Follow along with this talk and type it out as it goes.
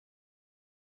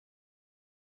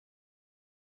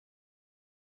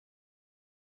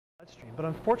bloodstream. But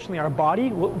unfortunately, our body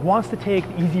wants to take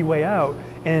the easy way out,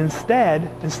 and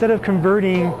instead of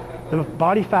converting the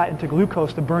body fat into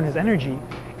glucose to burn as energy,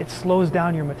 it slows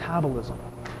down your metabolism.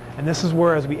 And this is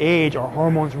where, as we age, our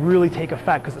hormones really take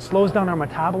effect, because it slows down our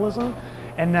metabolism,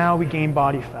 and now we gain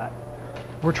body fat.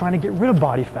 We're trying to get rid of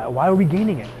body fat. Why are we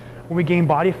gaining it? When we gain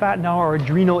body fat, now our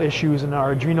adrenal issues and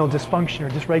our adrenal dysfunction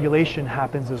or dysregulation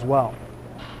happens as well.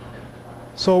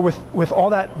 So with all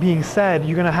that being said,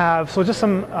 you're going to have, so just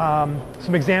some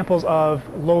examples of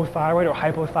low thyroid or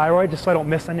hypothyroid, just so I don't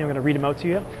miss any, I'm going to read them out to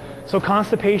you. So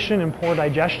constipation and poor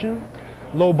digestion,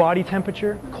 low body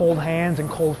temperature, cold hands and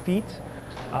cold feet,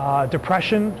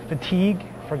 depression, fatigue,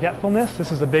 forgetfulness,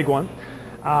 this is a big one,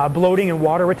 bloating and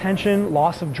water retention,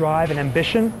 loss of drive and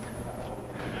ambition,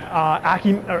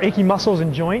 achy muscles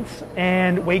and joints,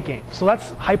 and weight gain. So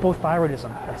that's hypothyroidism,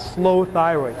 that's low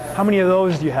thyroid. How many of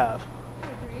those do you have?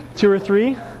 2 or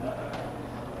 3?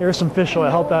 Here's some fish oil,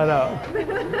 help that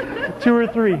out. 2 or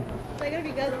 3? I gotta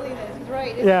be guzzling this, he's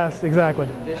right. Yes, exactly.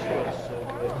 I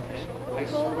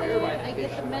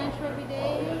get the mantra every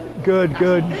day. Good,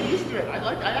 good. Get used to it. I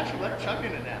actually like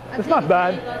chugging in that. It's not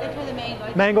bad. I try the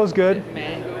mango. Mango's good.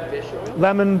 Mango, fish oil.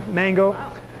 Lemon, mango.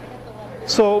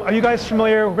 So are you guys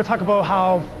familiar, we're going to talk about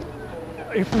how,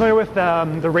 are you familiar with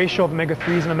the ratio of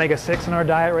omega-3s and omega-6 in our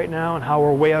diet right now and how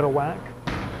we're way out of whack?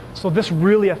 So this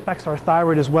really affects our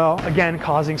thyroid as well, again,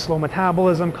 causing slow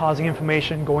metabolism, causing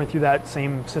inflammation, going through that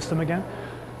same system again.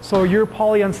 So your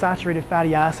polyunsaturated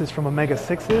fatty acids from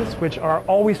omega-6s, which are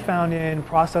always found in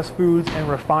processed foods and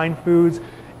refined foods,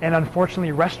 and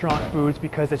unfortunately restaurant foods,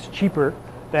 because it's cheaper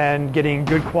than getting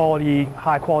good quality,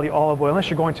 high quality olive oil,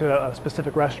 unless you're going to a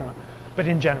specific restaurant, but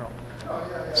in general.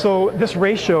 So this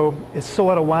ratio is so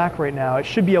out of whack right now. It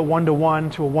should be a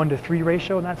 1-to-1 to a 1-to-3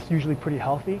 ratio, and that's usually pretty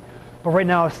healthy. But right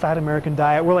now, a South American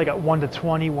diet, we're like at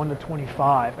 1-to-20,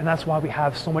 1-to-25, and that's why we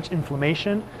have so much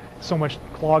inflammation, so much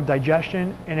clogged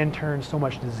digestion, and in turn, so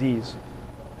much disease.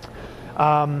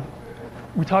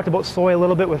 We talked about soy a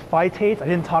little bit with phytates. I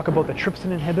didn't talk about the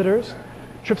trypsin inhibitors.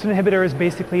 Trypsin inhibitors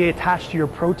basically attach to your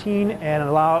protein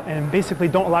and basically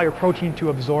don't allow your protein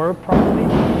to absorb properly.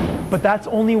 But that's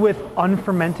only with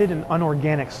unfermented and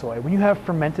unorganic soy. When you have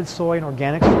fermented soy and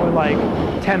organic soy like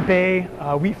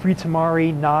tempeh, wheat-free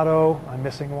tamari, natto, I'm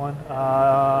missing one.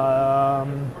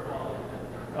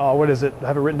 Oh, what is it? I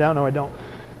have it written down? No, I don't.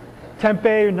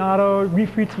 Tempeh, natto,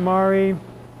 wheat-free tamari,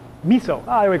 miso.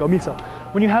 Ah, there we go, miso.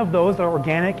 When you have those that are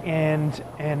organic and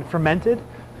fermented,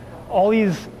 all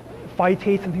these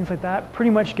phytates and things like that pretty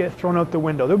much get thrown out the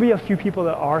window. There'll be a few people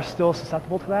that are still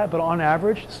susceptible to that, but on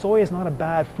average, soy is not a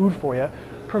bad food for you,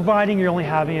 providing you're only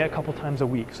having it a couple times a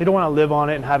week. So you don't want to live on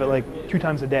it and have it like 2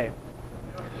 times a day.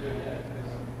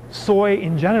 Soy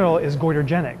in general is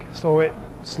goitrogenic, so it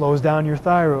slows down your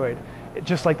thyroid.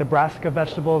 Just like the brassica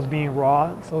vegetables being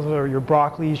raw, so those are your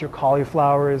broccolis, your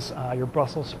cauliflowers, your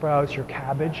Brussels sprouts, your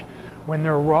cabbage. When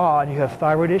they're raw and you have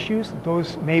thyroid issues,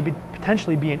 those may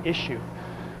potentially be an issue.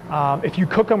 If you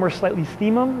cook them or slightly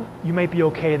steam them, you might be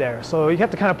okay there. So you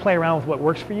have to kind of play around with what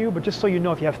works for you, but just so you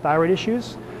know, if you have thyroid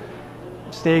issues,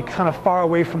 stay kind of far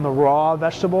away from the raw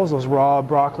vegetables, those raw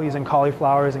broccolis and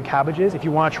cauliflowers and cabbages. If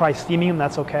you want to try steaming them,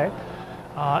 that's okay.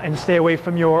 And stay away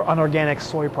from your unorganic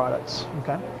soy products,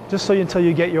 okay? Just so until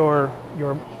you get your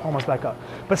hormones back up.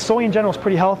 But soy in general is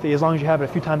pretty healthy as long as you have it a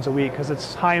few times a week, because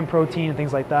it's high in protein and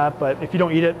things like that, but if you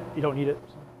don't eat it, you don't need it.